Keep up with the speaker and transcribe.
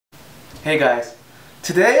Hey guys,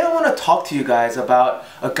 today I want to talk to you guys about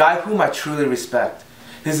a guy whom I truly respect.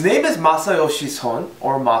 His name is Masayoshi Son,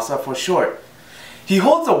 or Masa for short. He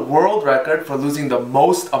holds a world record for losing the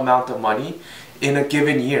most amount of money in a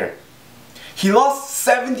given year. He lost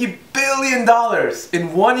 $70 billion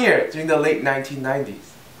in 1 year during the late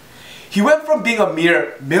 1990s. He went from being a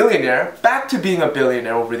mere millionaire back to being a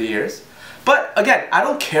billionaire over the years. But again, I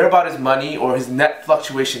don't care about his money or his net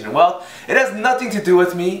fluctuation in wealth. It has nothing to do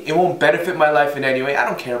with me. It won't benefit my life in any way. I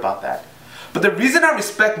don't care about that. But the reason I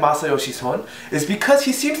respect Masayoshi Son is because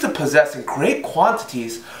he seems to possess in great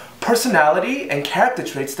quantities personality and character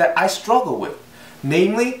traits that I struggle with,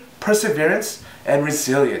 namely perseverance and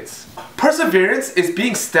resilience. Perseverance is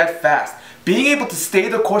being steadfast, being able to stay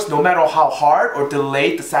the course no matter how hard or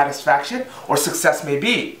delayed the satisfaction or success may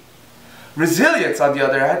be. Resilience, on the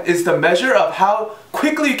other hand, is the measure of how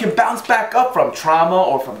quickly you can bounce back up from trauma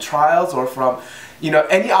or from trials or from,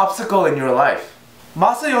 any obstacle in your life.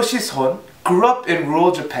 Masayoshi Son grew up in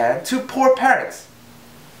rural Japan to poor parents,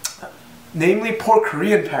 namely poor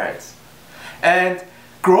Korean parents. And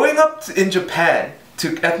growing up in Japan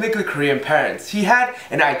to ethnically Korean parents, he had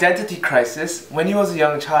an identity crisis when he was a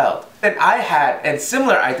young child. And I had a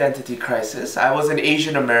similar identity crisis. I was an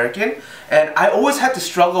Asian American, and I always had to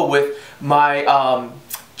struggle with my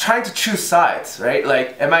trying to choose sides, right?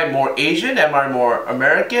 Like, am I more Asian? Am I more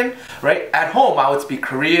American? Right? At home, I would speak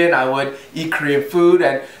Korean, I would eat Korean food,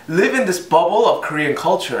 and live in this bubble of Korean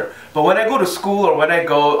culture. But when I go to school or when I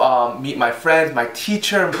go meet my friends, my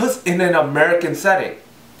teacher, it was in an American setting.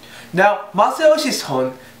 Now, Masayoshi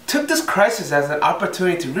Son took this crisis as an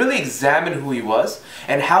opportunity to really examine who he was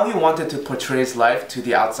and how he wanted to portray his life to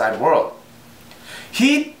the outside world.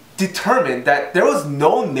 He determined that there was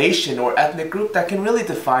no nation or ethnic group that can really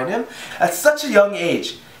define him. At such a young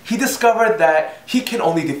age, he discovered that he can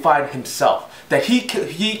only define himself, that he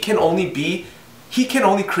can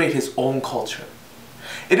only create his own culture.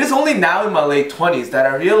 It is only now in my late 20s that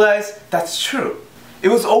I realized that's true. It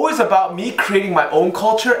was always about me creating my own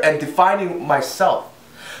culture and defining myself,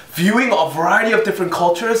 viewing a variety of different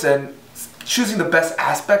cultures and choosing the best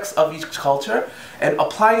aspects of each culture and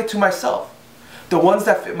applying it to myself, the ones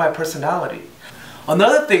that fit my personality.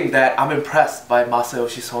 Another thing that I'm impressed by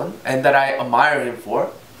Masayoshi Son and that I admire him for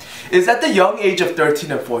is at the young age of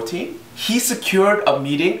 13 and 14, he secured a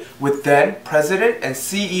meeting with then President and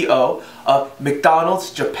CEO of McDonald's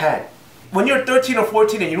Japan. When you're 13 or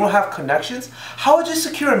 14 and you don't have connections, how would you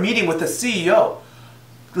secure a meeting with the CEO?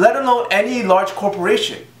 Let alone any large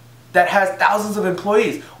corporation that has thousands of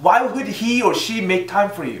employees. Why would he or she make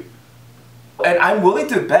time for you? And I'm willing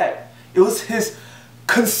to bet it was his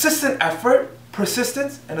consistent effort,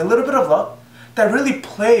 persistence, and a little bit of luck that really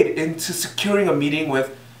played into securing a meeting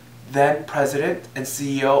with then President and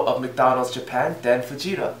CEO of McDonald's Japan, Den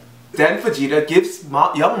Fujita. Den Fujita gives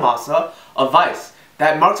young Masa advice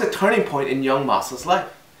that marks a turning point in young Masa's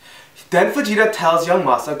life. Den Fujita tells young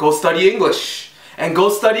Masa, go study English and go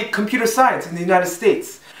study computer science in the United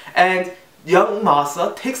States. And young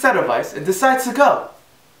Masa takes that advice and decides to go.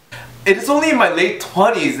 It is only in my late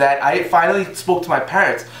 20s that I finally spoke to my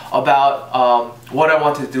parents about what I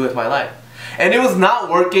wanted to do with my life. And it was not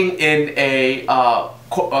working in a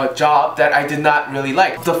job that I did not really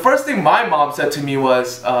like. The first thing my mom said to me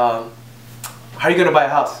was, how are you gonna buy a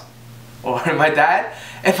house? Or my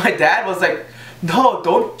dad was like, no,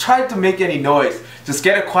 don't try to make any noise. Just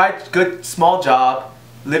get a quiet, good, small job,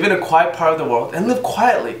 live in a quiet part of the world, and live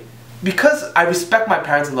quietly. Because I respect my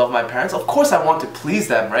parents and love my parents, of course I want to please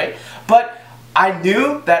them, right? But I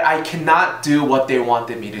knew that I cannot do what they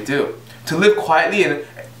wanted me to do. To live quietly, and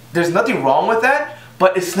there's nothing wrong with that,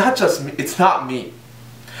 but it's not just me, it's not me.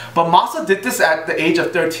 But Masa did this at the age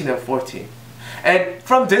of 13 and 14. And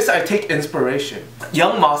from this I take inspiration.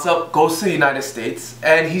 Young Masa goes to the United States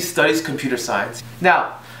and he studies computer science.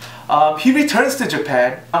 Now, he returns to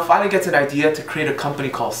Japan and finally gets an idea to create a company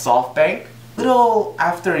called SoftBank. Little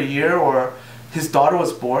after a year or his daughter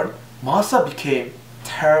was born, Masa became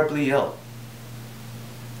terribly ill.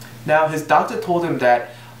 Now his doctor told him that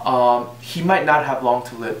he might not have long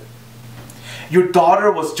to live. Your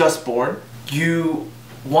daughter was just born. You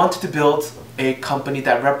wanted to build a company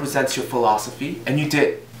that represents your philosophy, and you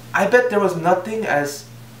did. I bet there was nothing as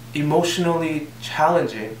emotionally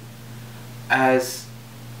challenging as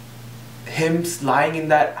him lying in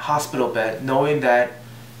that hospital bed knowing that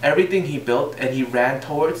everything he built and he ran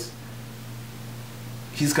towards,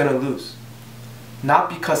 he's gonna lose. Not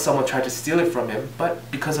because someone tried to steal it from him,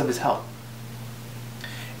 but because of his health.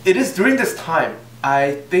 It is during this time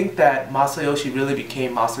I think that Masayoshi really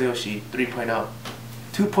became Masayoshi 3.0.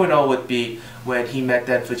 2.0 would be when he met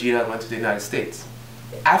Den Fujita and went to the United States.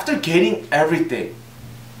 after gaining everything,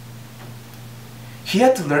 he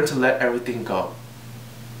had to learn to let everything go.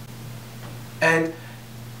 And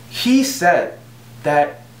he said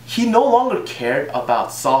that he no longer cared about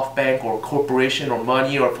SoftBank or corporation or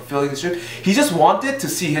money or fulfilling his dream. He just wanted to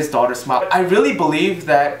see his daughter smile. I really believe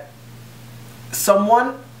that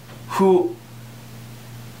someone who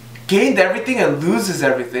gained everything and loses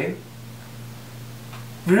everything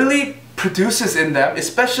really produces in them,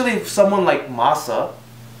 especially someone like Masa,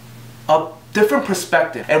 a different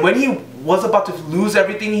perspective. And when he was about to lose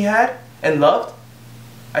everything he had and loved,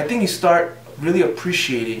 I think you start really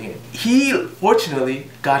appreciating it. He fortunately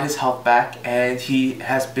got his health back and he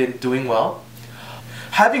has been doing well.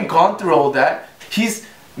 Having gone through all that, he's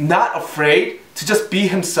not afraid to just be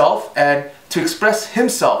himself and to express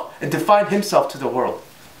himself and define himself to the world.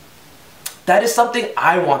 That is something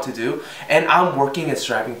I want to do and I'm working and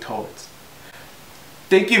striving towards.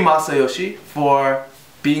 Thank you, Masayoshi, for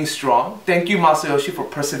being strong. Thank you, Masayoshi, for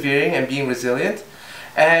persevering and being resilient.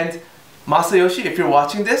 And Masayoshi, if you're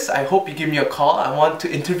watching this, I hope you give me a call. I want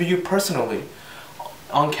to interview you personally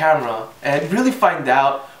on camera and really find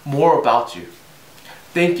out more about you.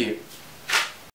 Thank you.